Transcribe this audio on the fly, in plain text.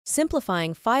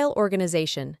Simplifying file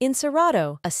organization in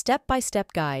Serato, a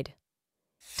step-by-step guide.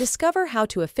 Discover how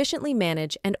to efficiently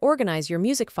manage and organize your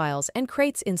music files and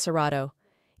crates in Serato,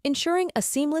 ensuring a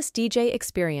seamless DJ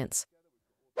experience.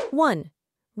 1.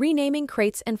 Renaming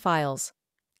crates and files.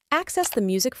 Access the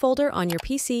music folder on your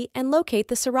PC and locate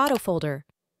the Serato folder.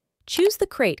 Choose the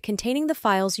crate containing the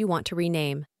files you want to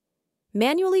rename.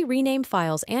 Manually rename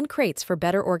files and crates for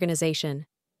better organization.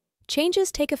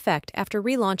 Changes take effect after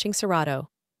relaunching Serato.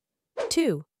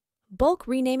 2. Bulk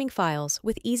renaming files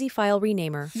with Easy File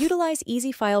Renamer. Utilize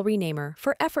Easy File Renamer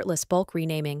for effortless bulk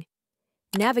renaming.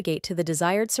 Navigate to the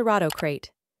desired Serato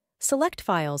crate. Select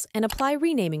files and apply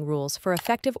renaming rules for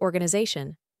effective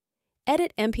organization.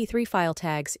 Edit MP3 file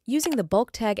tags using the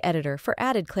bulk tag editor for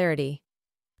added clarity.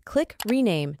 Click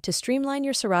Rename to streamline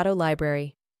your Serato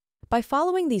library. By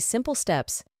following these simple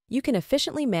steps, you can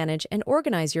efficiently manage and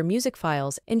organize your music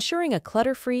files, ensuring a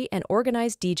clutter-free and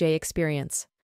organized DJ experience.